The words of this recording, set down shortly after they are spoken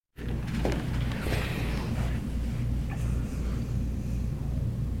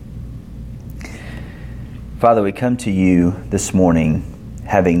Father, we come to you this morning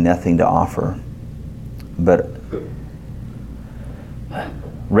having nothing to offer, but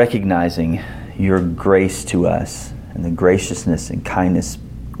recognizing your grace to us and the graciousness and kindness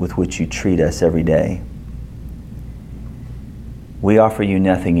with which you treat us every day. We offer you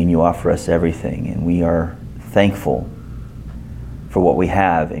nothing and you offer us everything, and we are thankful for what we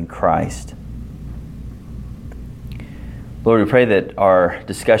have in Christ. Lord, we pray that our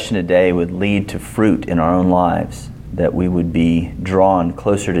discussion today would lead to fruit in our own lives, that we would be drawn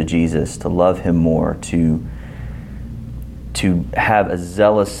closer to Jesus, to love Him more, to have a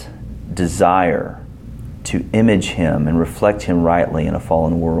zealous desire to image Him and reflect Him rightly in a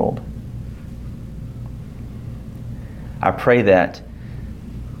fallen world. I pray that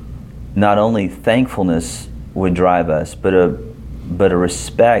not only thankfulness would drive us, but a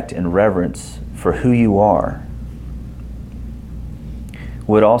respect and reverence for who you are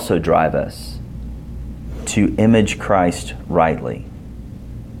would also drive us to image Christ rightly.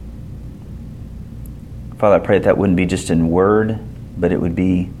 Father, I pray that wouldn't be just in word, but it would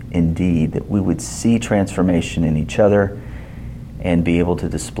be in deed, that we would see transformation in each other and be able to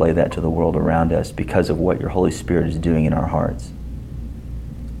display that to the world around us because of what your Holy Spirit is doing in our hearts.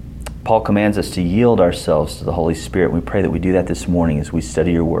 Paul commands us to yield ourselves to the Holy Spirit. We pray that we do that this morning as we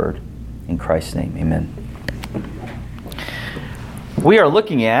study your word. In Christ's name, amen. We are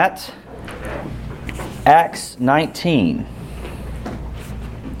looking at Acts 19,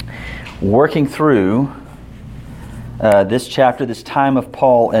 working through this chapter, this time of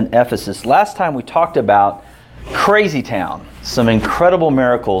Paul in Ephesus. Last time we talked about Crazy Town, some incredible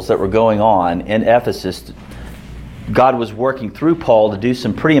miracles that were going on in Ephesus. God was working through Paul to do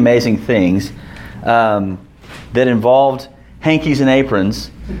some pretty amazing things that involved hankies and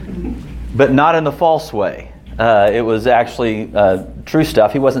aprons, but not in the false way. It was actually true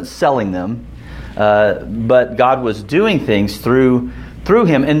stuff. He wasn't selling them, but God was doing things through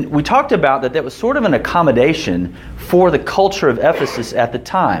him. And we talked about that was sort of an accommodation for the culture of Ephesus at the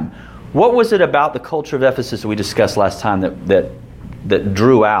time. What was it about the culture of Ephesus that we discussed last time that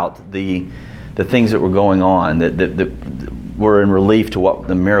drew out the things that were going on, that were in relief to what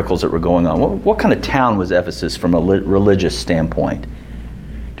the miracles that were going on? What kind of town was Ephesus from a religious standpoint?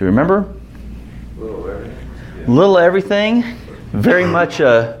 Do you remember? Little everything. Very much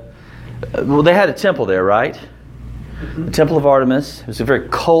well, they had a temple there, right? The Temple of Artemis. It was a very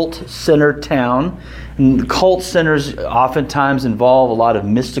cult-centered town. And cult centers oftentimes involve a lot of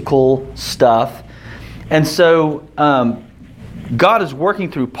mystical stuff. And so God is working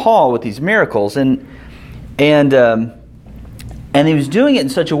through Paul with these miracles, and he was doing it in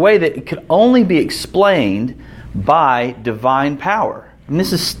such a way that it could only be explained by divine power. And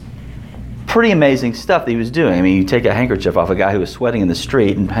this is pretty amazing stuff that he was doing. I mean, you take a handkerchief off a guy who was sweating in the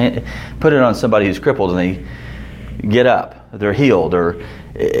street and put it on somebody who's crippled, and they get up, they're healed,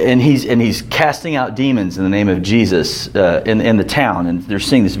 and he's casting out demons in the name of Jesus in the town, and they're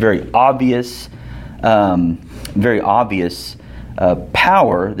seeing this very obvious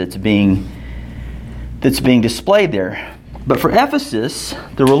power that's being displayed there. But for Ephesus,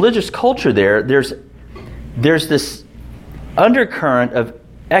 the religious culture there's this undercurrent of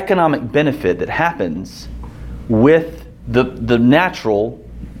economic benefit that happens with the natural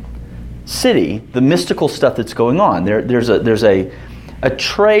city, the mystical stuff that's going on. There's a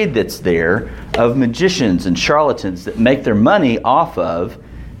trade that's there of magicians and charlatans that make their money off of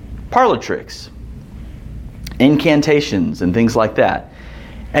parlor tricks, incantations, and things like that.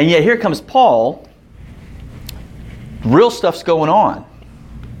 And yet here comes Paul. Real stuff's going on,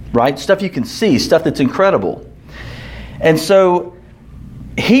 right? Stuff you can see, stuff that's incredible. And so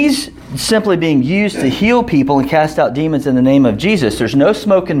he's simply being used to heal people and cast out demons in the name of Jesus. There's no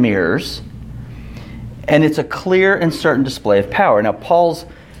smoke and mirrors, and it's a clear and certain display of power. Now, Paul's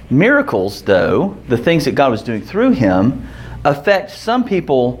miracles, though, the things that God was doing through him, affect some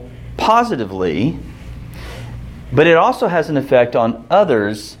people positively, but it also has an effect on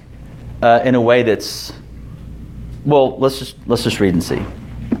others in a way that's, well, let's just read and see.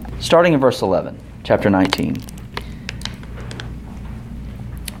 Starting in verse 11, chapter 19.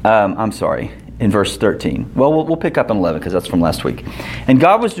 In verse 13. Well, we'll pick up in 11 because that's from last week. And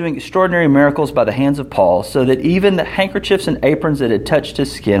God was doing extraordinary miracles by the hands of Paul, so that even the handkerchiefs and aprons that had touched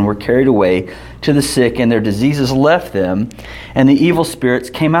his skin were carried away to the sick, and their diseases left them, and the evil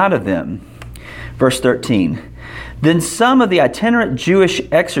spirits came out of them. Verse 13. Then some of the itinerant Jewish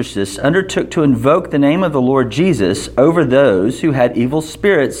exorcists undertook to invoke the name of the Lord Jesus over those who had evil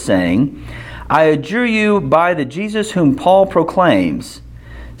spirits, saying, I adjure you by the Jesus whom Paul proclaims.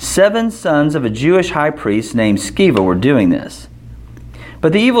 7 sons of a Jewish high priest named Sceva were doing this.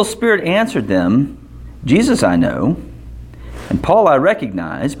 But the evil spirit answered them, Jesus I know, and Paul I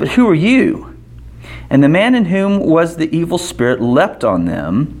recognize, but who are you?" And the man in whom was the evil spirit leapt on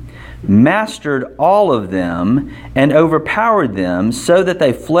them, mastered all of them, and overpowered them, so that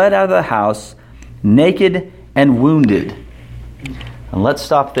they fled out of the house naked and wounded. And let's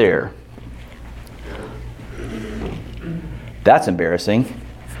stop there. That's embarrassing.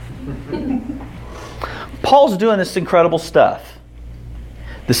 Paul's doing this incredible stuff.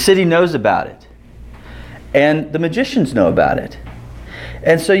 The city knows about it. And the magicians know about it.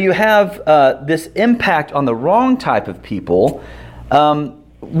 And so you have this impact on the wrong type of people.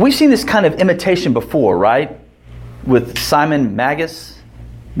 We've seen this kind of imitation before, right? With Simon Magus.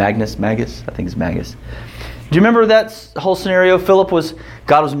 Magnus, I think it's Magus. Do you remember that whole scenario?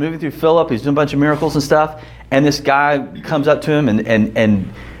 God was moving through Philip. He's doing a bunch of miracles and stuff. And this guy comes up to him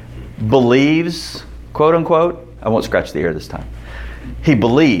and believes, quote unquote. I won't scratch the air this time. He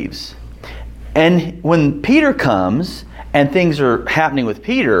believes. And when Peter comes and things are happening with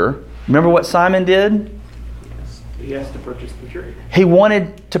Peter, remember what Simon did? He asked to purchase the trick. He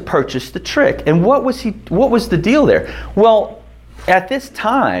wanted to purchase the trick. And what was the deal there? Well, at this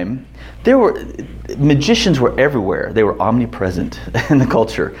time, magicians were everywhere. They were omnipresent in the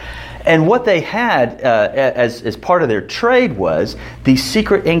culture. And what they had as part of their trade was these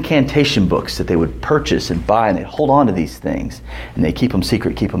secret incantation books that they would purchase and buy, and they'd hold on to these things. And they keep them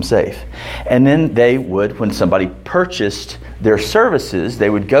secret, keep them safe. And then they would, when somebody purchased their services,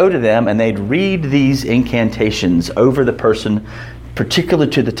 they would go to them and they'd read these incantations over the person, particular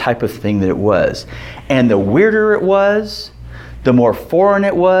to the type of thing that it was. And the weirder it was, the more foreign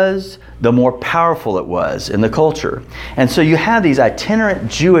it was, the more powerful it was in the culture. And so you have these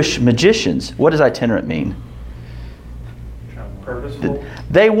itinerant Jewish magicians. What does itinerant mean? Purposeful.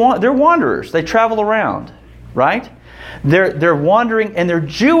 They're wanderers. They travel around, right? They're wandering, and they're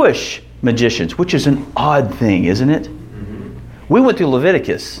Jewish magicians, which is an odd thing, isn't it? Mm-hmm. We went through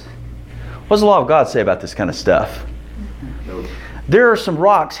Leviticus. What does the law of God say about this kind of stuff? Nope. There are some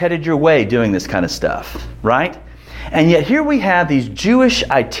rocks headed your way doing this kind of stuff, right? And yet here we have these Jewish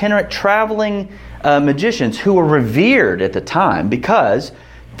itinerant traveling magicians who were revered at the time because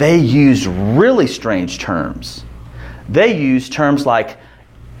they used really strange terms. They used terms like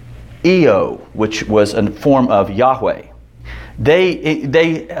Eo, which was a form of Yahweh.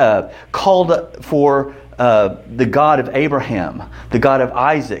 They called for the God of Abraham, the God of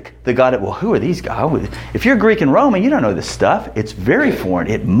Isaac, the God of... Well, who are these guys? If you're Greek and Roman, you don't know this stuff. It's very foreign.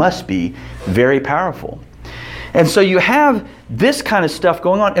 It must be very powerful. And so you have this kind of stuff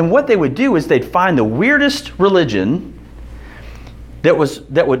going on. And what they would do is they'd find the weirdest religion that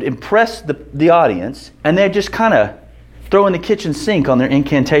would impress the audience, and they'd just kind of throw in the kitchen sink on their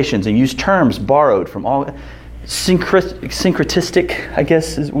incantations and use terms borrowed from all... Syncretistic, I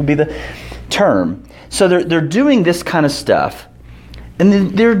guess would be the term. So they're doing this kind of stuff.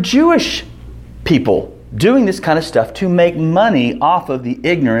 And they're Jewish people doing this kind of stuff to make money off of the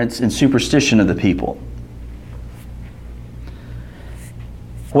ignorance and superstition of the people.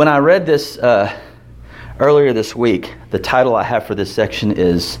 When I read this earlier this week, the title I have for this section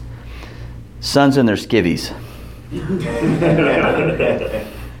is Sons and Their Skivvies.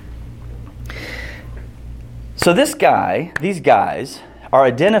 So these guys are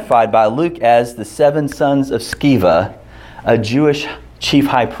identified by Luke as the 7 sons of Sceva, a Jewish chief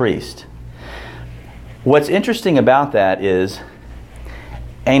high priest. What's interesting about that is,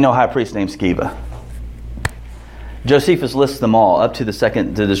 ain't no high priest named Sceva. Josephus lists them all up to the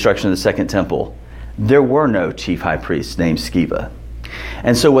destruction of the second temple. There were no chief high priests named Sceva.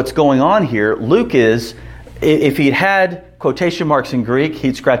 And so what's going on here, Luke is, if he'd had quotation marks in Greek,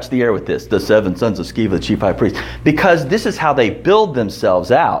 he'd scratch the air with this, the 7 sons of Sceva, the chief high priest. Because this is how they build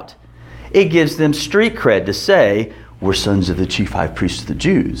themselves out. It gives them street cred to say, we're sons of the chief high priest of the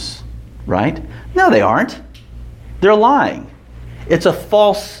Jews. Right? No, they aren't. They're lying. It's a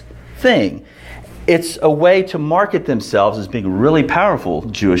false thing. It's a way to market themselves as being really powerful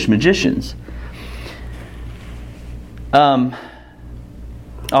Jewish magicians.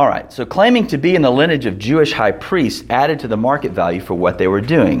 All right, so claiming to be in the lineage of Jewish high priests added to the market value for what they were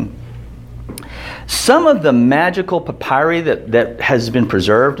doing. Some of the magical papyri that has been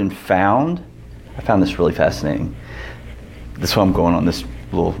preserved and found, I found this really fascinating. That's why I'm going on this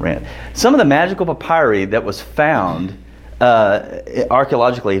little rant. Some of the magical papyri that was found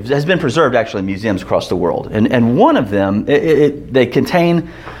archaeologically has been preserved actually in museums across the world. And one of them, they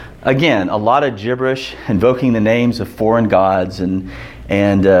contain, again, a lot of gibberish invoking the names of foreign gods, and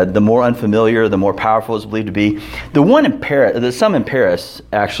the more unfamiliar, the more powerful it's believed to be. The one in Paris, there's some in Paris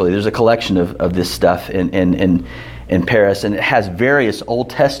actually. There's a collection of this stuff in Paris, and it has various Old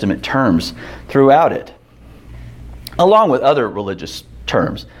Testament terms throughout it. along with other religious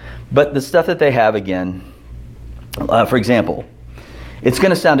terms. But the stuff that they have, again, for example, it's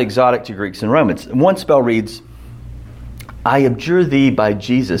going to sound exotic to Greeks and Romans. One spell reads, I abjure thee by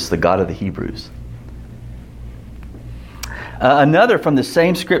Jesus, the God of the Hebrews. Another from the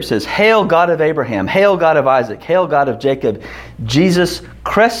same script says, Hail God of Abraham, hail God of Isaac, hail God of Jacob, Jesus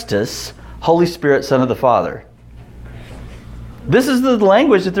Christus, Holy Spirit, Son of the Father. This is the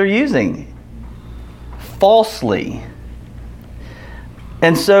language that they're using. Falsely.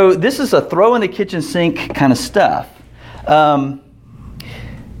 And so this is a throw in the kitchen sink kind of stuff. The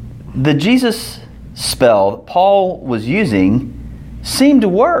Jesus spell that Paul was using seemed to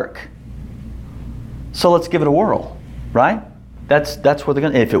work. So let's give it a whirl, right? That's what they're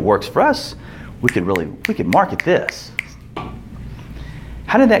going to. If it works for us, we could market this.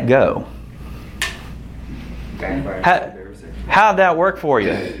 How did that go? How'd that work for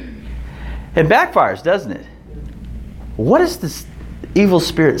you? It backfires, doesn't it? What does this evil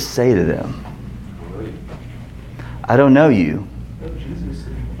spirit say to them? I don't know you.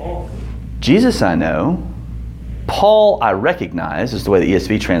 Jesus I know. Paul I recognize is the way the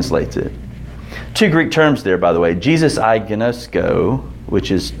ESV translates it. Two Greek terms there, by the way. Jesus I gnosko, which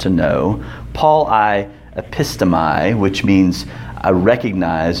is to know. Paul I epistomai, which means I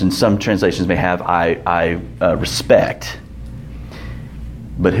recognize, and some translations may have I respect.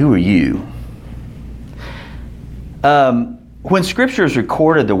 But who are you? When Scripture is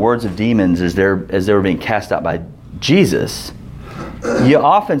recorded the words of demons as they were being cast out by Jesus, you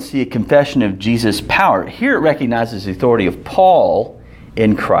often see a confession of Jesus' power. Here it recognizes the authority of Paul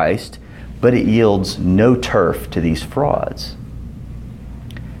in Christ, but it yields no turf to these frauds.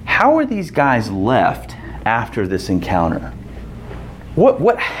 How are these guys left after this encounter?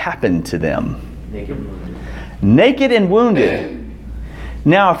 What happened to them? Naked and wounded.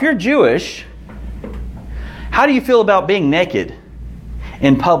 Now, if you're Jewish, how do you feel about being naked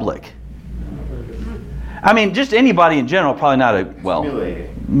in public? I mean, just anybody in general, probably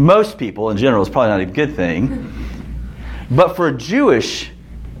not most people in general is probably not a good thing. But for a Jewish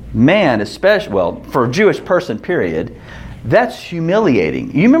man, especially, for a Jewish person, period, that's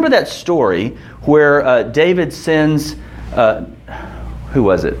humiliating. You remember that story where David sends, who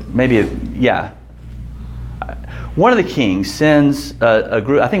was it? One of the kings sends a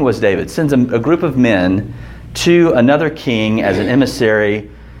group, I think it was David, sends a group of men to another king as an emissary,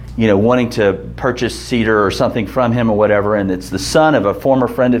 wanting to purchase cedar or something from him or whatever, and it's the son of a former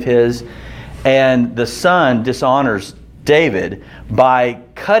friend of his, and the son dishonors David by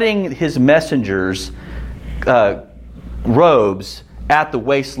cutting his messengers' robes at the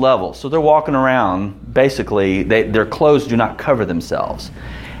waist level. So they're walking around, basically, their clothes do not cover themselves.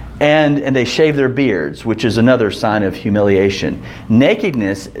 And they shave their beards, which is another sign of humiliation.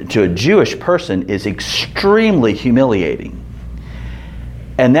 Nakedness to a Jewish person is extremely humiliating.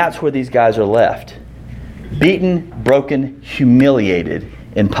 And that's where these guys are left. Beaten, broken, humiliated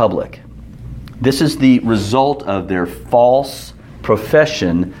in public. This is the result of their false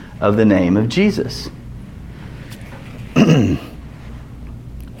profession of the name of Jesus. Why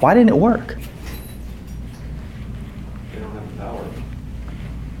didn't it work? They don't have the power.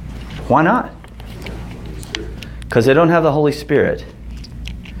 Why not? Because they don't have the Holy Spirit.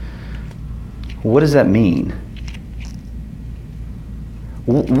 What does that mean?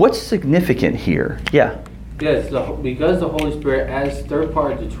 What's significant here? Yeah. Yes, because the Holy Spirit, as third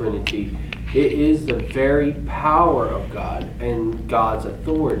part of the Trinity, it is the very power of God and God's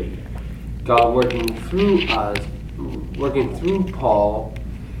authority. God working through us, working through Paul.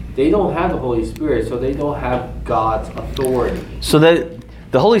 They don't have the Holy Spirit, so they don't have God's authority. So that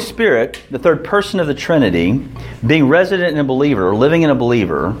the Holy Spirit, the third person of the Trinity, being resident in a believer, or living in a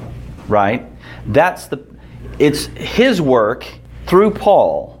believer, right? It's His work through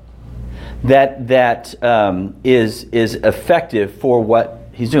Paul that is effective for what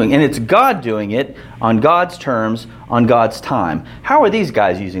He's doing. And it's God doing it on God's terms, on God's time. How are these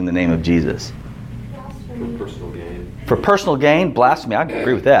guys using the name of Jesus? For personal gain. For personal gain, blasphemy. I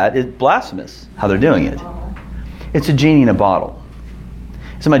agree with that. It's blasphemous how they're doing it. It's a genie in a bottle.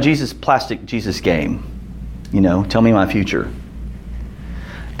 It's my plastic Jesus game. Tell me my future.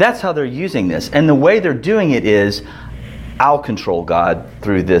 That's how they're using this. And the way they're doing it is, I'll control God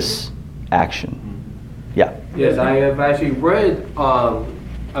through this action. Yeah. Yes, I have actually read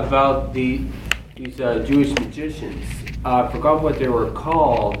about these Jewish magicians. I forgot what they were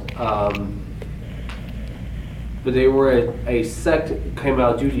called, but they were a sect that came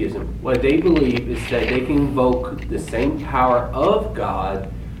out of Judaism. What they believe is that they can invoke the same power of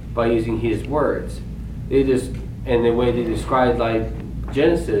God by using His words. And the way they describe, like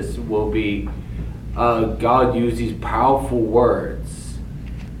Genesis, will be God used these powerful words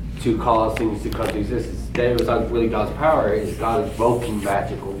to cause things to come to existence. That was not really God's power. It's God invoking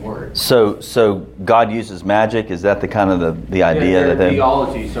magical words. So God uses magic. Is that the kind of the idea that they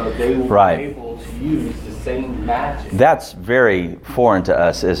theology? So they will Right. be able to use the same magic. That's very foreign to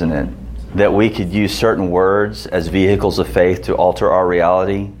us, isn't it? That we could use certain words as vehicles of faith to alter our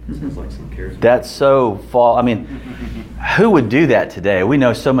reality. Sounds like some charisma. That's so I mean, who would do that today? We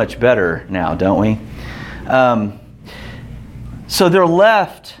know so much better now, don't we? So they're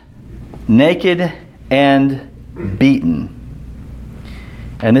left naked and beaten.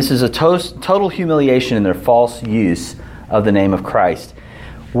 And this is a total humiliation in their false use of the name of Christ.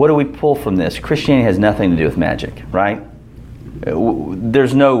 What do we pull from this? Christianity has nothing to do with magic, right?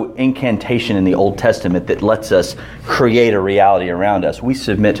 There's no incantation in the Old Testament that lets us create a reality around us. We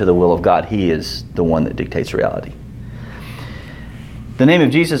submit to the will of God. He is the one that dictates reality. The name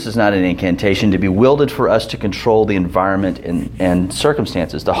of Jesus is not an incantation to be wielded for us to control the environment and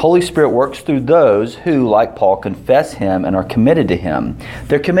circumstances. The Holy Spirit works through those who, like Paul, confess Him and are committed to Him.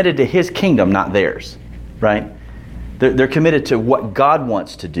 They're committed to His kingdom, not theirs, right? They're committed to what God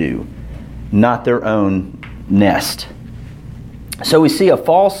wants to do, not their own nest. So we see a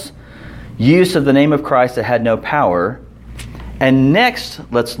false use of the name of Christ that had no power. And next,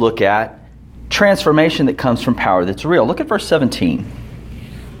 let's look at transformation that comes from power that's real. Look at verse 17.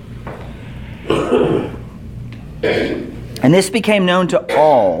 And this became known to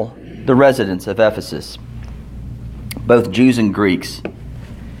all the residents of Ephesus, both Jews and Greeks.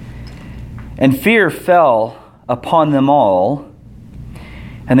 And fear fell upon them all,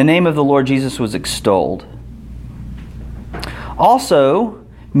 and the name of the Lord Jesus was extolled. Also,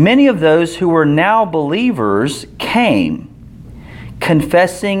 many of those who were now believers came,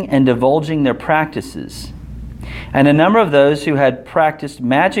 confessing and divulging their practices. And a number of those who had practiced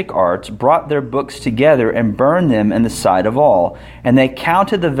magic arts brought their books together and burned them in the sight of all. And they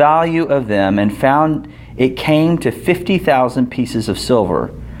counted the value of them and found it came to 50,000 pieces of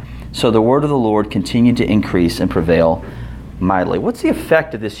silver. So the word of the Lord continued to increase and prevail mightily. What's the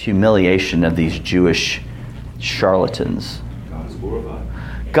effect of this humiliation of these Jewish charlatans? God is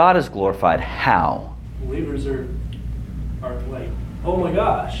glorified. God is glorified. How? Believers are like, oh my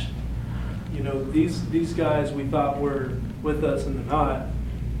gosh, you know, these guys we thought were with us and they're not.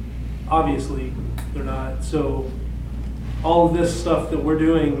 Obviously, they're not. So all of this stuff that we're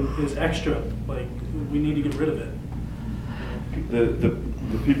doing is extra. Like, we need to get rid of it.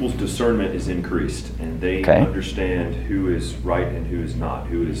 The people's discernment is increased, and they Okay. understand who is right and who is not,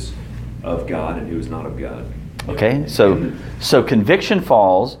 who is of God and who is not of God. Okay, so conviction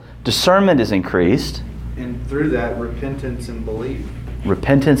falls, discernment is increased, And through that, repentance and belief.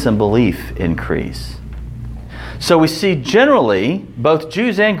 repentance and belief increase. So we see generally, both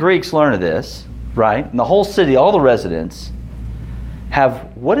Jews and Greeks learn of this, right? And the whole city, all the residents,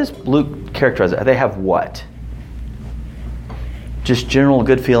 have, what does Luke characterize it? They have what? Just general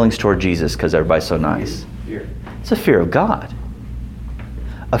good feelings toward Jesus because everybody's so nice. Fear. It's a fear of God.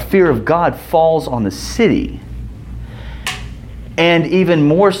 A fear of God falls on the city. And even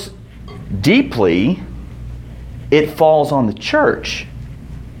more deeply, it falls on the church.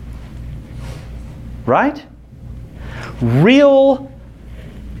 Right? Real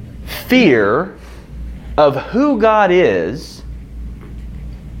fear of who God is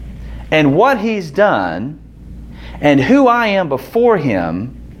and what He's done and who I am before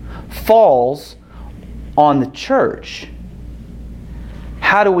Him falls on the church.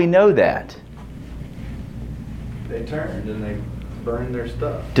 How do we know that? They turned and they burned their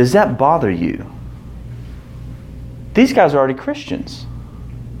stuff. Does that bother you? These guys are already Christians.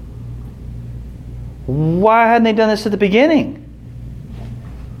 Why hadn't they done this at the beginning?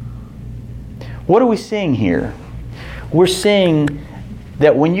 What are we seeing here? We're seeing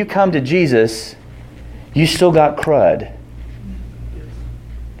that when you come to Jesus, you still got crud.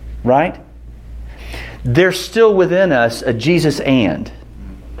 Right? There's still within us a Jesus and.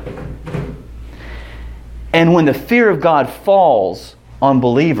 And when the fear of God falls on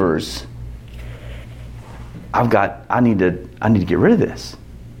believers, I need to get rid of this.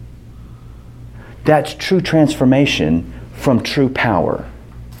 That's true transformation from true power.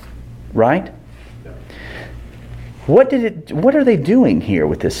 Right? What are they doing here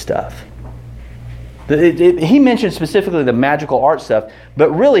with this stuff? He mentioned specifically the magical art stuff, but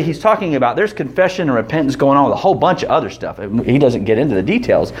really he's talking about there's confession and repentance going on with a whole bunch of other stuff. He doesn't get into the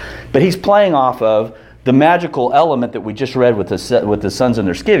details, but he's playing off of the magical element that we just read with the sons and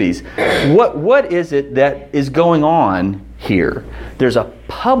their skivvies. What is it that is going on here? There's a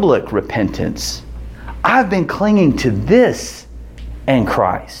public repentance. I've been clinging to this and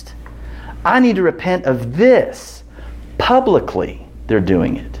Christ. I need to repent of this. Publicly, they're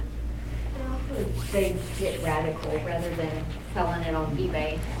doing it. They get radical rather than selling it on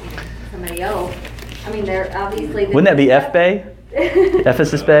eBay to somebody else. I mean, they're obviously... Wouldn't that be F-Bay?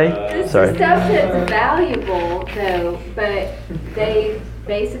 Ephesus Bay? This Sorry. is stuff that's valuable, though, but they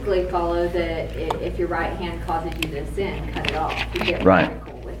basically follow if your right hand causes you to sin, cut it off. You get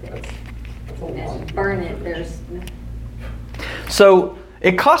radical with it. And burn it. So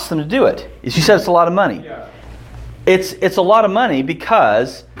it costs them to do it. As you said, it's a lot of money. Yeah. It's a lot of money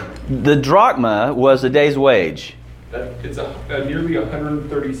because the drachma was a day's wage. It's nearly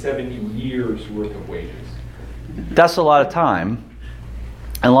 137 years worth of wages. That's a lot of time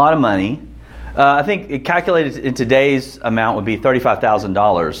and a lot of money. I think it calculated in today's amount would be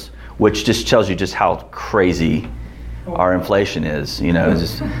 $35,000, which just tells you just how crazy our inflation is.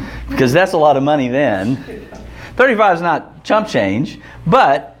 Just because that's a lot of money then. 35 is not chump change,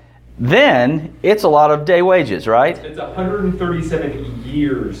 but then it's a lot of day wages, right? It's 137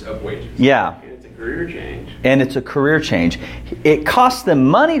 years of wages. Yeah. And it's a career change. And it's a career change. It costs them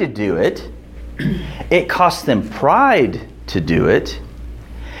money to do it. It costs them pride to do it.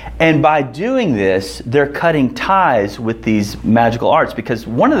 And by doing this, they're cutting ties with these magical arts. Because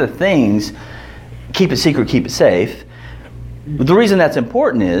one of the things, keep it secret, keep it safe, the reason that's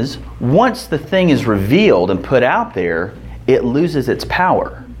important is once the thing is revealed and put out there, it loses its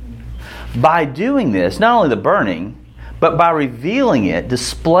power. By doing this, not only the burning, but by revealing it,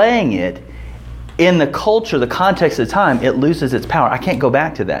 displaying it in the culture, the context of the time, it loses its power. I can't go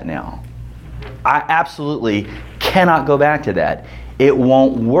back to that now. I absolutely cannot go back to that. It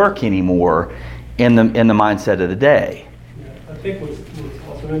won't work anymore in the mindset of the day. Yeah, I think what's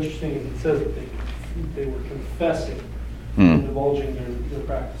also interesting is it says that they were confessing and divulging their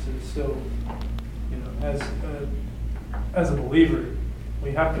practices. So, as a believer,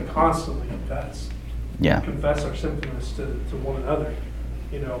 we have to constantly confess. Yeah. Confess our sinfulness to one another.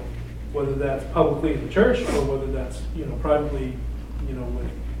 Whether that's publicly in the church or whether that's privately,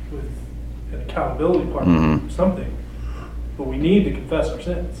 with an accountability partner or something. But we need to confess our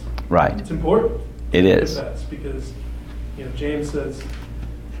sins. Right. It's important. It to is. confess because James says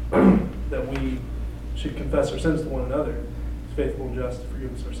that we should confess our sins to one another. He's faithful and just to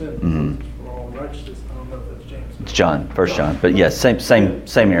forgive us our sins for all unrighteousness. I don't know if that's James. It's John, 1 John. But yes,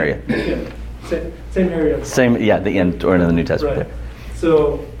 same area. Yeah. Same area. The end or in the New Testament Right. there.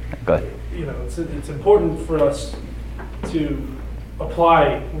 So, Go ahead. it's important for us to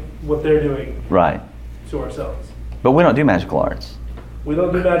apply what they're doing Right. to ourselves. But we don't do magical arts. We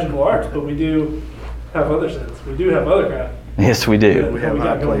don't do magical arts, but we do have other sins. We do have other crap. Yes, we do. We have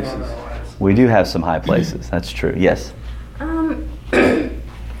got high going on in places. our lives. We do have some high places. That's true. Yes.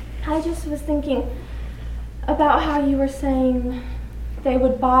 I just was thinking about how you were saying they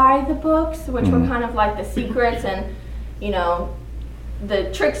would buy the books, which were kind of like the secrets and,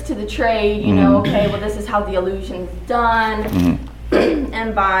 the tricks to the trade, okay, well, this is how the illusion's done.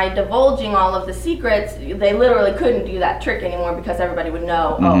 And by divulging all of the secrets, they literally couldn't do that trick anymore because everybody would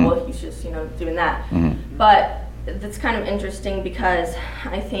know, oh, well, he's just, doing that. But that's kind of interesting because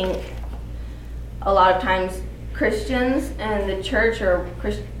I think a lot of times Christians and the church or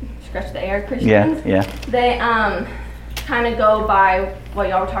scratch the air Christians, they kind of go by what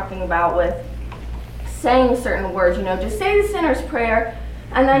y'all were talking about with saying certain words, just say the sinner's prayer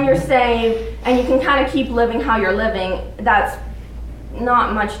and then you're saved and you can kind of keep living how you're living. That's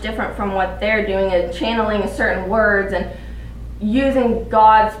not much different from what they're doing, is channeling certain words and using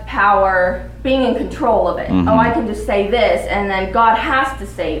God's power, being in control of it. Oh, I can just say this and then God has to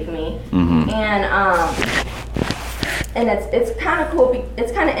save me. And it's kind of cool.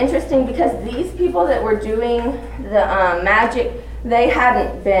 It's kind of interesting because these people that were doing the magic, they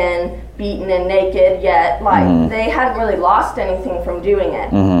hadn't been beaten and naked yet. Like they hadn't really lost anything from doing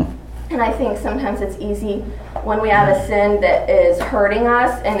it. And I think sometimes it's easy when we have a sin that is hurting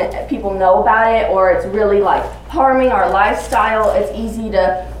us and people know about it, or it's really like harming our lifestyle. It's easy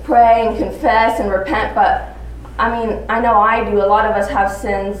to pray and confess and repent, but I mean, I know I do. A lot of us have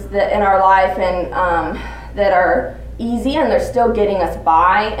sins that in our life and that are easy and they're still getting us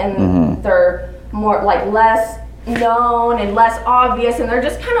by, and they're more like less known and less obvious, and they're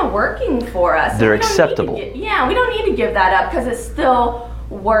just kind of working for us. They're acceptable. We don't need to give that up because it's still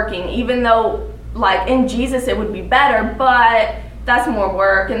working, even though like in Jesus it would be better, but that's more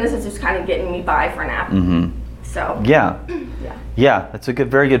work, and this is just kind of getting me by for now. So yeah, that's a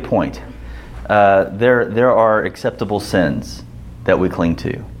very good point. There are acceptable sins that we cling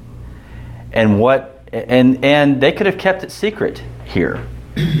to, and they could have kept it secret here.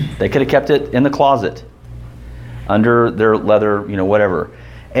 They could have kept it in the closet under their leather, whatever.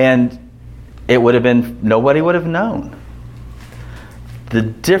 And it would have been, nobody would have known. The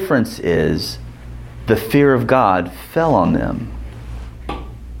difference is the fear of God fell on them.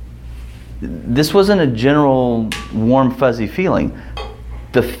 This wasn't a general warm, fuzzy feeling.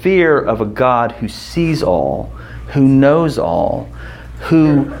 The fear of a God who sees all, who knows all,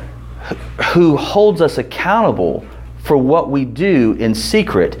 who holds us accountable for what we do in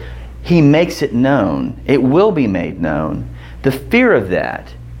secret. He makes it known. It will be made known. The fear of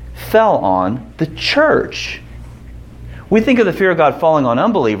that fell on the church. We think of the fear of God falling on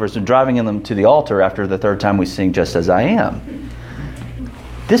unbelievers and driving them to the altar after the third time we sing Just As I Am.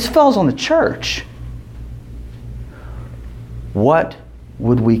 This falls on the church. What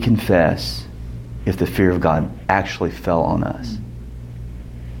would we confess if the fear of God actually fell on us?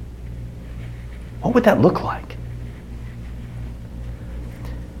 What would that look like?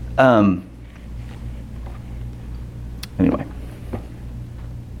 Anyway.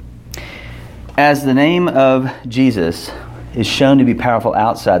 As the name of Jesus is shown to be powerful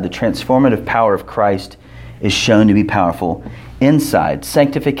outside, the transformative power of Christ is shown to be powerful inside.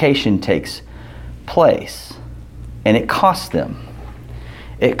 Sanctification takes place, and it costs them.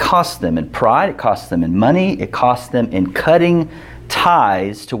 It costs them in pride, it costs them in money, it costs them in cutting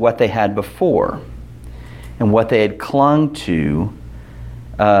ties to what they had before and what they had clung to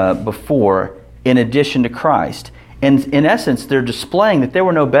before in addition to Christ. And in essence, they're displaying that they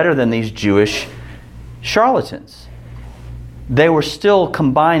were no better than these Jewish charlatans. They were still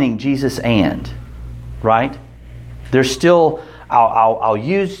combining Jesus and, right? They're still, I'll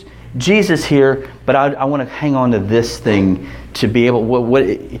use Jesus here, but I want to hang on to this thing to be able, what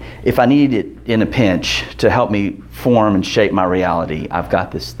if I need it in a pinch to help me form and shape my reality, I've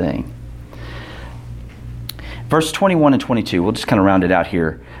got this thing. Verse 21 and 22, we'll just kind of round it out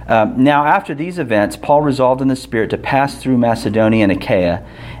here. Now after these events, Paul resolved in the Spirit to pass through Macedonia and Achaia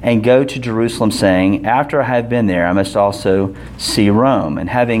and go to Jerusalem, saying, after I have been there, I must also see Rome. And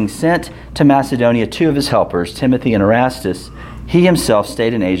having sent to Macedonia 2 of his helpers, Timothy and Erastus, he himself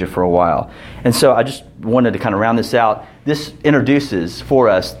stayed in Asia for a while. And so I just wanted to kind of round this out. This introduces for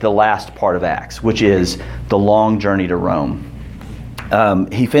us the last part of Acts, which is the long journey to Rome.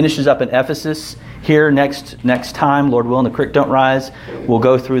 He finishes up in Ephesus. Here next time, Lord willing, the creek don't rise, we'll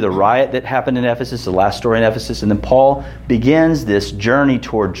go through the riot that happened in Ephesus, the last story in Ephesus, and then Paul begins this journey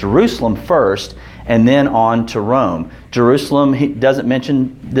toward Jerusalem first, and then on to Rome. Jerusalem, he doesn't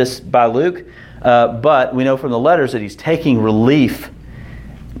mention this by Luke, but we know from the letters that he's taking relief.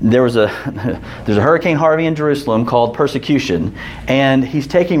 There's a Hurricane Harvey in Jerusalem called persecution, and he's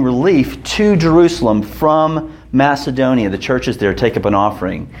taking relief to Jerusalem from Macedonia. The churches there take up an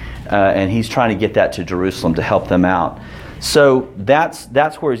offering, and he's trying to get that to Jerusalem to help them out. So that's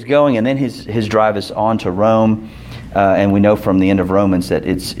where he's going, and then his drive is on to Rome, and we know from the end of Romans that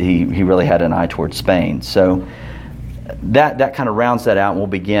he really had an eye towards Spain. So that kind of rounds that out, and we'll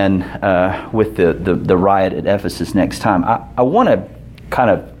begin with the riot at Ephesus next time. I want to kind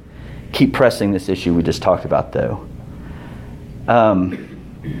of keep pressing this issue we just talked about, though.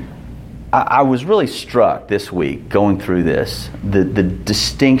 I was really struck this week going through this, the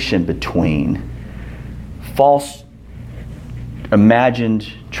distinction between false imagined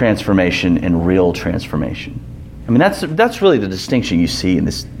transformation and real transformation. I mean, that's really the distinction you see in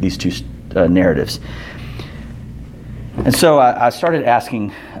these two narratives. And so I started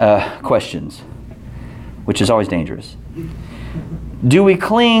asking questions, which is always dangerous. Do we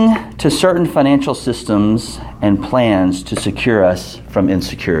cling to certain financial systems and plans to secure us from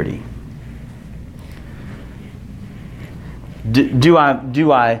insecurity? Do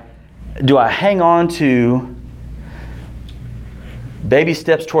I hang on to baby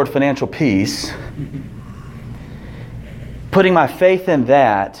steps toward financial peace, putting my faith in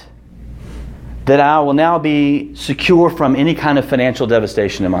that I will now be secure from any kind of financial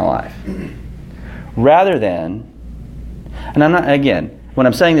devastation in my life, rather than, and I'm not, again, when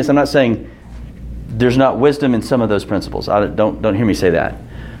I'm saying this, I'm not saying there's not wisdom in some of those principles. Don't hear me say that.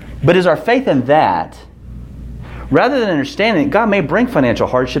 But is our faith in that, rather than understanding that God may bring financial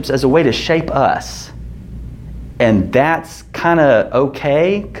hardships as a way to shape us, and that's kind of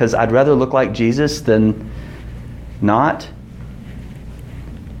okay because I'd rather look like Jesus than not?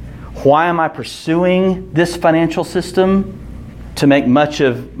 Why am I pursuing this financial system? To make much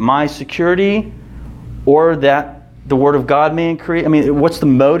of my security, or that the Word of God may create? I mean, what's the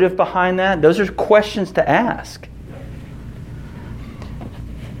motive behind that? Those are questions to ask.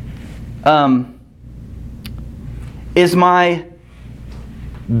 Is my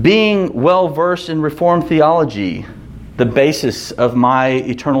being well-versed in Reformed theology the basis of my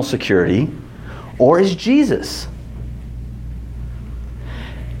eternal security, or is Jesus?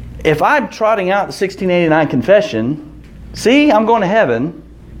 If I'm trotting out the 1689 confession, see, I'm going to heaven,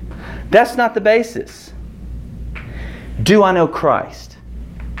 that's not the basis. Do I know Christ?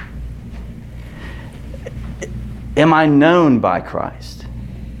 Am I known by Christ?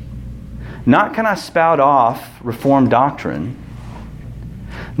 Not can I spout off Reformed doctrine.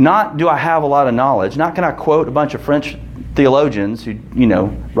 Not do I have a lot of knowledge. Not can I quote a bunch of French theologians who,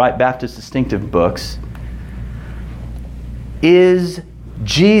 write Baptist distinctive books. Is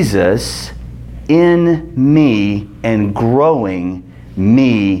Jesus in me and growing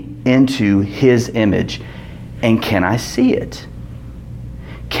me into His image? And can I see it?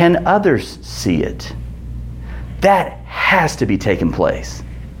 Can others see it? That has to be taking place.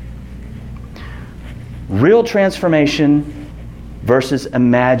 Real transformation versus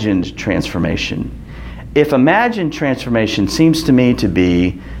imagined transformation. If imagined transformation seems to me to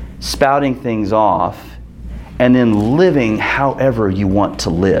be spouting things off and then living however you want to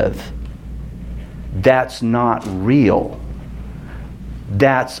live, that's not real.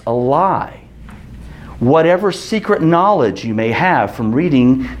 That's a lie. Whatever secret knowledge you may have from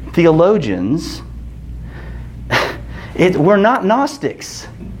reading theologians, we're not Gnostics.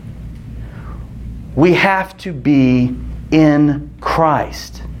 We have to be in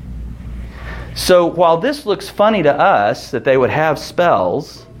Christ. So while this looks funny to us that they would have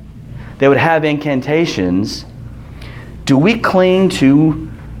spells, they would have incantations, do we cling to...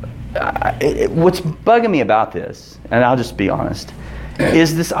 what's bugging me about this, and I'll just be honest,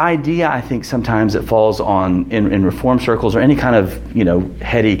 is this idea, I think sometimes it falls on, in reform circles or any kind of,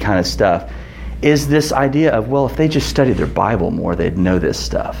 heady kind of stuff, is this idea of, well, if they just studied their Bible more, they'd know this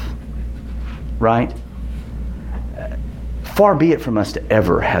stuff. Right? Far be it from us to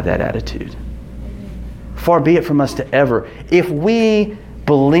ever have that attitude. Far be it from us to ever. If we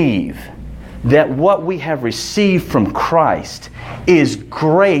believe that what we have received from Christ is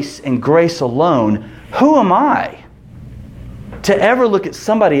grace and grace alone, who am I to ever look at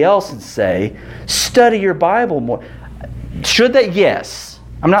somebody else and say, study your Bible more? Should they? Yes.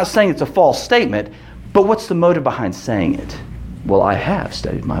 I'm not saying it's a false statement, but what's the motive behind saying it? Well, I have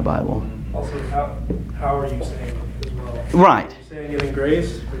studied my Bible. Also, how are you saying it as well? Right. Are you saying it in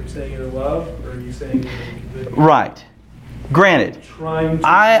grace? Are you saying it in love? Or are you saying it in conviction? Right. Granted, Trying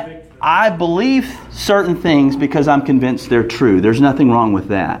to I believe certain things because I'm convinced they're true. There's nothing wrong with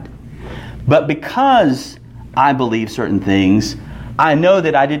that. But because I believe certain things, I know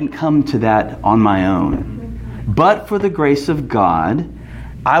that I didn't come to that on my own. But for the grace of God,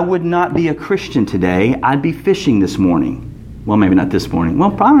 I would not be a Christian today. I'd be fishing this morning. Well, maybe not this morning.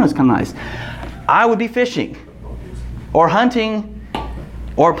 Well, probably it's kind of nice. I would be fishing or hunting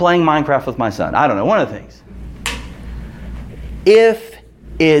or playing Minecraft with my son. I don't know, one of the things. If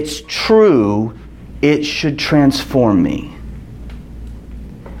it's true, it should transform me.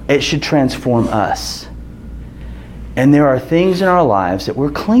 It should transform us. And there are things in our lives that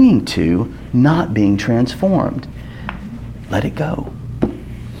we're clinging to not being transformed. Let it go.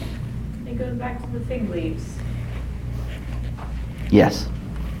 It goes back to the fig leaves. Yes.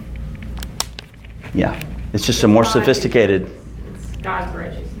 Yeah. It's just a more sophisticated... It's God's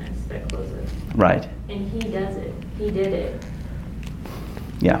righteousness that closes. Right. And He does it. He did it.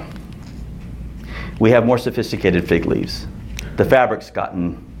 Yeah. We have more sophisticated fig leaves. The fabric's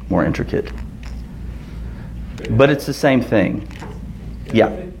gotten more intricate. But it's the same thing.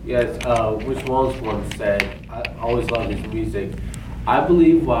 Yeah. Yes, Rich Mullins once said, I always love his music, I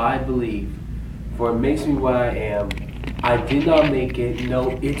believe what I believe, for it makes me what I am. I did not make it,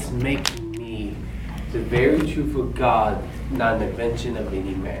 no, it's making me. The very truth of God, not an invention of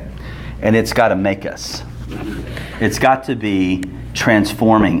any man. And it's got to make us. It's got to be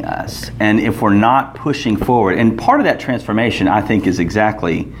transforming us. And if we're not pushing forward, and part of that transformation, I think, is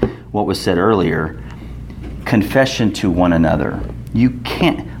exactly what was said earlier, confession to one another. You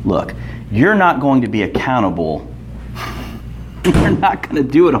can't, look, you're not going to be accountable. You're not going to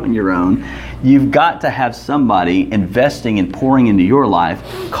do it on your own. You've got to have somebody investing and pouring into your life,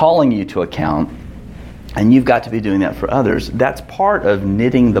 calling you to account, and you've got to be doing that for others. That's part of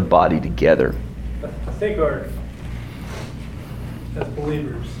knitting the body together. I think as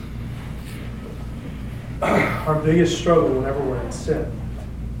believers, our biggest struggle whenever we're in sin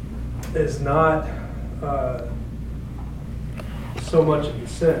is not so much of the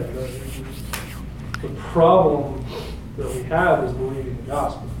sin. The problem that we have is believing the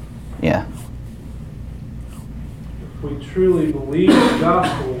gospel. Yeah. If we truly believe the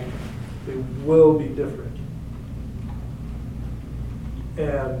gospel, it will be different.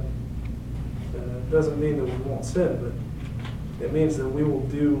 And it doesn't mean that we won't sin, but it means that we will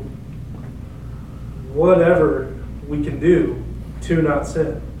do whatever we can do to not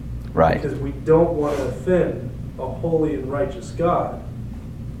sin. Right. Because we don't want to offend a holy and righteous God,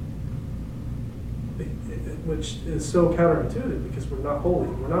 which is so counterintuitive because we're not holy,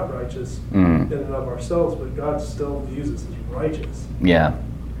 we're not righteous in and of ourselves, but God still views us as righteous. Yeah.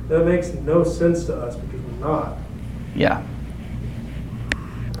 That makes no sense to us because we're not. Yeah.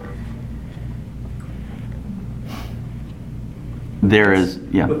 There is,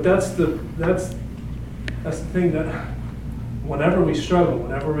 yeah. But that's the thing that whenever we struggle,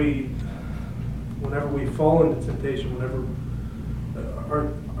 whenever we fall into temptation, whenever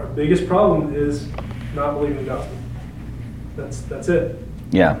our biggest problem is not believing the gospel. That's it.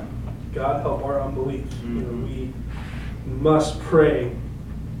 Yeah. God help our unbelief. We must pray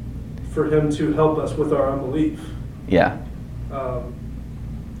for Him to help us with our unbelief. Yeah.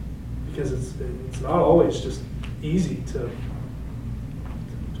 Because it's not always just easy to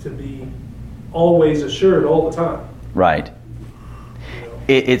be always assured all the time. Right.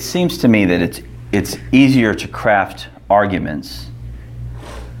 It seems to me that it's easier to craft arguments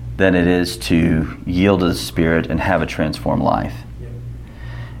than it is to yield to the Spirit and have a transformed life. Yeah.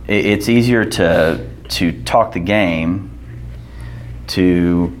 It's easier to talk the game,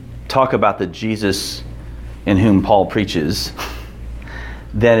 to talk about the Jesus in whom Paul preaches,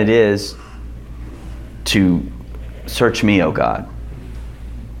 than it is to search me, O God.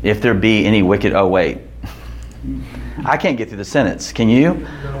 If there be any wicked, oh wait, I can't get through the sentence. Can you?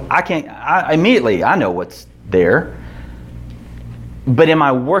 No. I can't. Immediately I know what's there. But am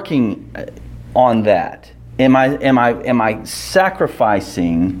I working on that? Am I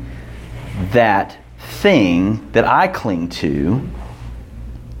sacrificing that thing that I cling to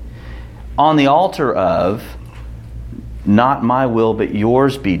on the altar of not my will but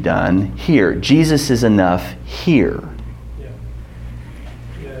yours be done here? Jesus is enough here.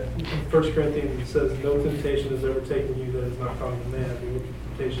 In 1 Corinthians it says, no temptation has ever taken you that is not common to man. But with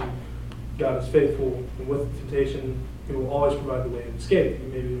temptation, God is faithful, and with temptation, He will always provide the way of escape. You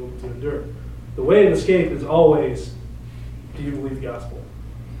may be able to endure. The way of escape is always, do you believe the gospel?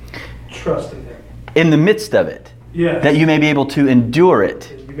 Trust in Him. In the midst of it. Yes. That you may be able to endure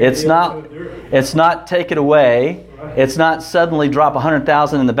it. It's not take it away. Right. It's not suddenly drop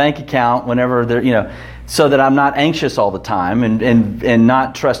 $100,000 in the bank account whenever they're, so that I'm not anxious all the time and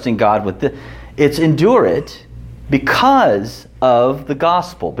not trusting God with this. It's endure it because of the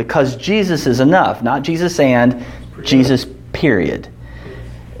gospel, because Jesus is enough, not Jesus and Jesus, period.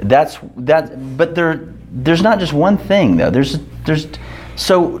 But there's not just one thing though. There's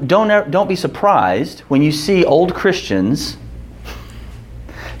so don't be surprised when you see old Christians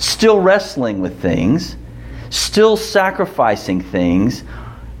still wrestling with things, still sacrificing things,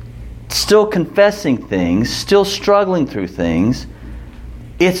 still confessing things, still struggling through things.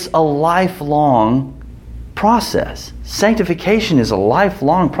 It's a lifelong process. Sanctification is a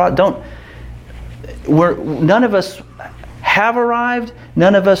lifelong process. None of us have arrived,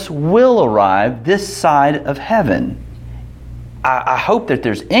 none of us will arrive this side of heaven. I hope that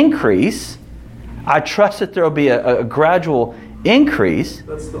there's increase. I trust that there will be a gradual increase.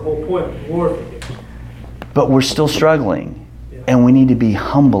 That's the whole point of glorification. But we're still struggling. And we need to be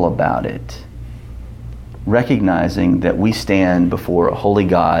humble about it. Recognizing that we stand before a holy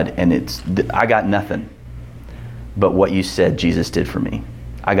God and I got nothing but what you said Jesus did for me.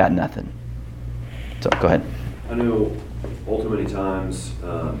 I got nothing. So, go ahead. I know ultimately times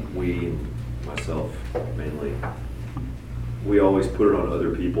we, myself mainly, we always put it on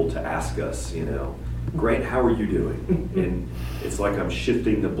other people to ask us, Grant, how are you doing? And it's like I'm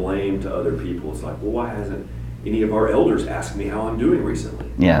shifting the blame to other people. It's like, well, why hasn't any of our elders asked me how I'm doing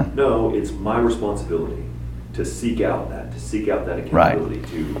recently? Yeah. No, it's my responsibility to seek out that accountability, right.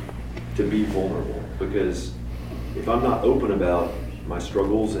 to be vulnerable. Because if I'm not open about my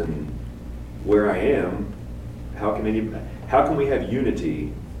struggles and where I am, how can we have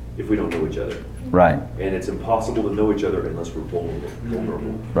unity if we don't know each other? Right. And it's impossible to know each other unless we're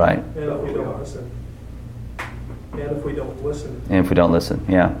vulnerable. Right. And if we don't listen. And if we don't listen,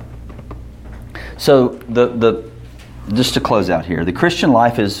 yeah. So just to close out here, the Christian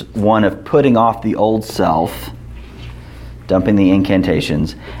life is one of putting off the old self, dumping the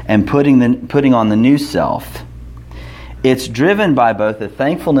incantations, and putting on the new self. It's driven by both a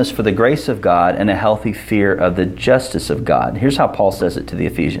thankfulness for the grace of God and a healthy fear of the justice of God. Here's how Paul says it to the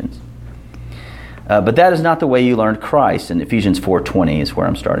Ephesians. But that is not the way you learned Christ. And Ephesians 4:20 is where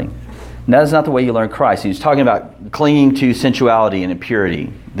I'm starting. And that is not the way you learned Christ. He's talking about clinging to sensuality and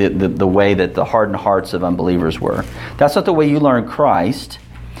impurity, the way that the hardened hearts of unbelievers were. That's not the way you learned Christ.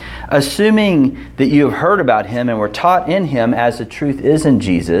 Assuming that you have heard about Him and were taught in Him as the truth is in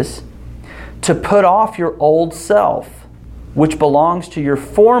Jesus, to put off your old self, which belongs to your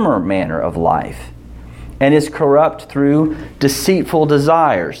former manner of life, and is corrupt through deceitful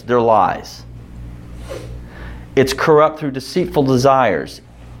desires. They're lies. It's corrupt through deceitful desires.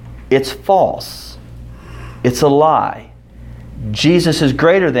 It's false. It's a lie. Jesus is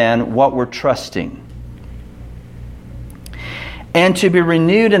greater than what we're trusting. And to be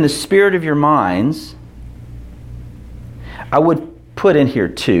renewed in the spirit of your minds. I would put in here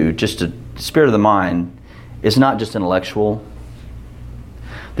too, just a spirit of the mind is not just intellectual.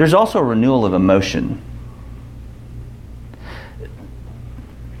 There's also a renewal of emotion.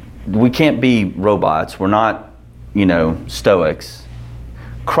 We can't be robots. We're not, stoics.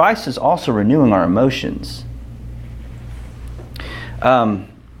 Christ is also renewing our emotions. All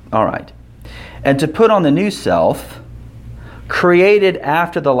right. And to put on the new self, created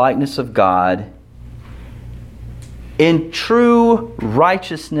after the likeness of God, in true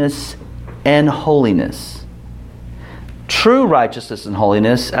righteousness and holiness. True righteousness and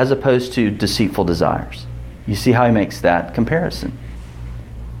holiness as opposed to deceitful desires. You see how he makes that comparison?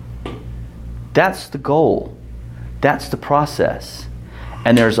 That's the goal. That's the process.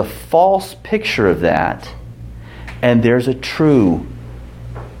 And there's a false picture of that, and there's a true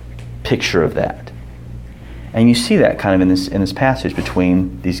picture of that. And you see that kind of in this passage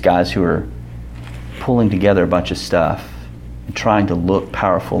between these guys who are pulling together a bunch of stuff and trying to look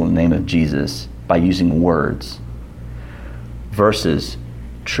powerful in the name of Jesus by using words versus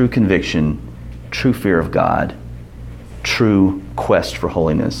true conviction, true fear of God, true quest for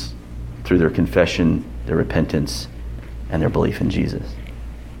holiness through their confession, their repentance, and their belief in Jesus.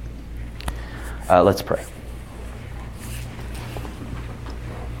 Let's pray.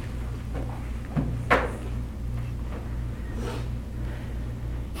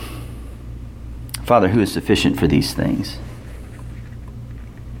 Father, who is sufficient for these things?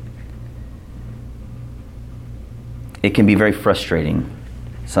 It can be very frustrating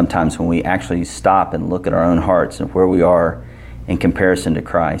sometimes when we actually stop and look at our own hearts and where we are in comparison to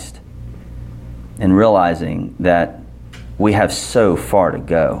Christ, and realizing that we have so far to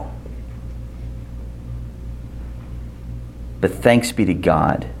go. But thanks be to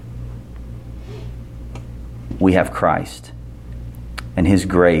God, we have Christ and His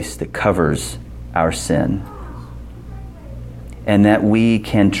grace that covers our sin, and that we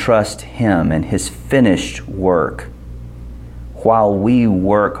can trust Him and His finished work while we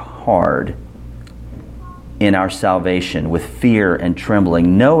work hard in our salvation with fear and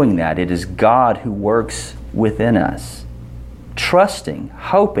trembling, knowing that it is God who works within us, trusting,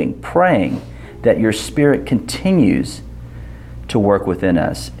 hoping, praying that your Spirit continues to work within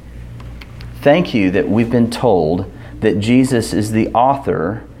us. Thank you that we've been told that Jesus is the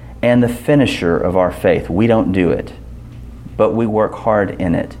author and the finisher of our faith. We don't do it, but we work hard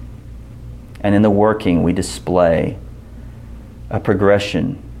in it. And in the working, we display a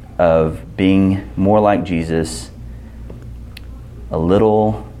progression of being more like Jesus, a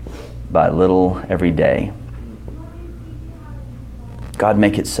little by little every day. God,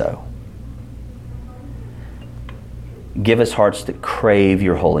 make it so. Give us hearts that crave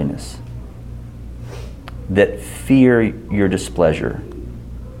your holiness, that fear your displeasure,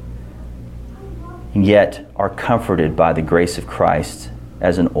 and yet are comforted by the grace of Christ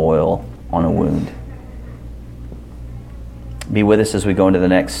as an oil on a wound. Be with us as we go into the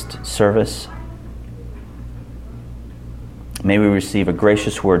next service. May we receive a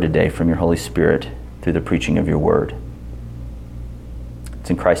gracious word today from your Holy Spirit through the preaching of your word. It's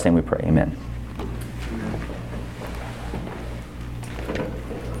in Christ's name we pray. Amen.